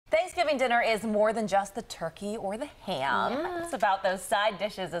Thanksgiving dinner is more than just the turkey or the ham. Yeah. It's about those side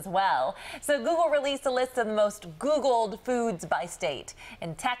dishes as well. So Google released a list of the most Googled foods by state.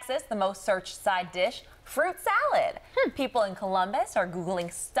 In Texas, the most searched side dish, fruit salad. People in Columbus are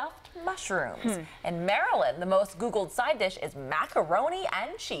Googling stuffed mushrooms. In Maryland, the most Googled side dish is macaroni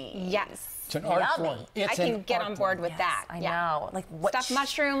and cheese. Yes. It's an art Yummy. form. It's I can an get art on board form. with that. I know. Like what? Stuffed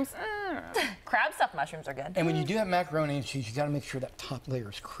mushrooms. Crab stuffed mushrooms are good. And when you do have macaroni and cheese, you got to make sure that top layer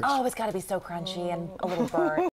is crispy. Oh, it's got to be so crunchy and a little burnt.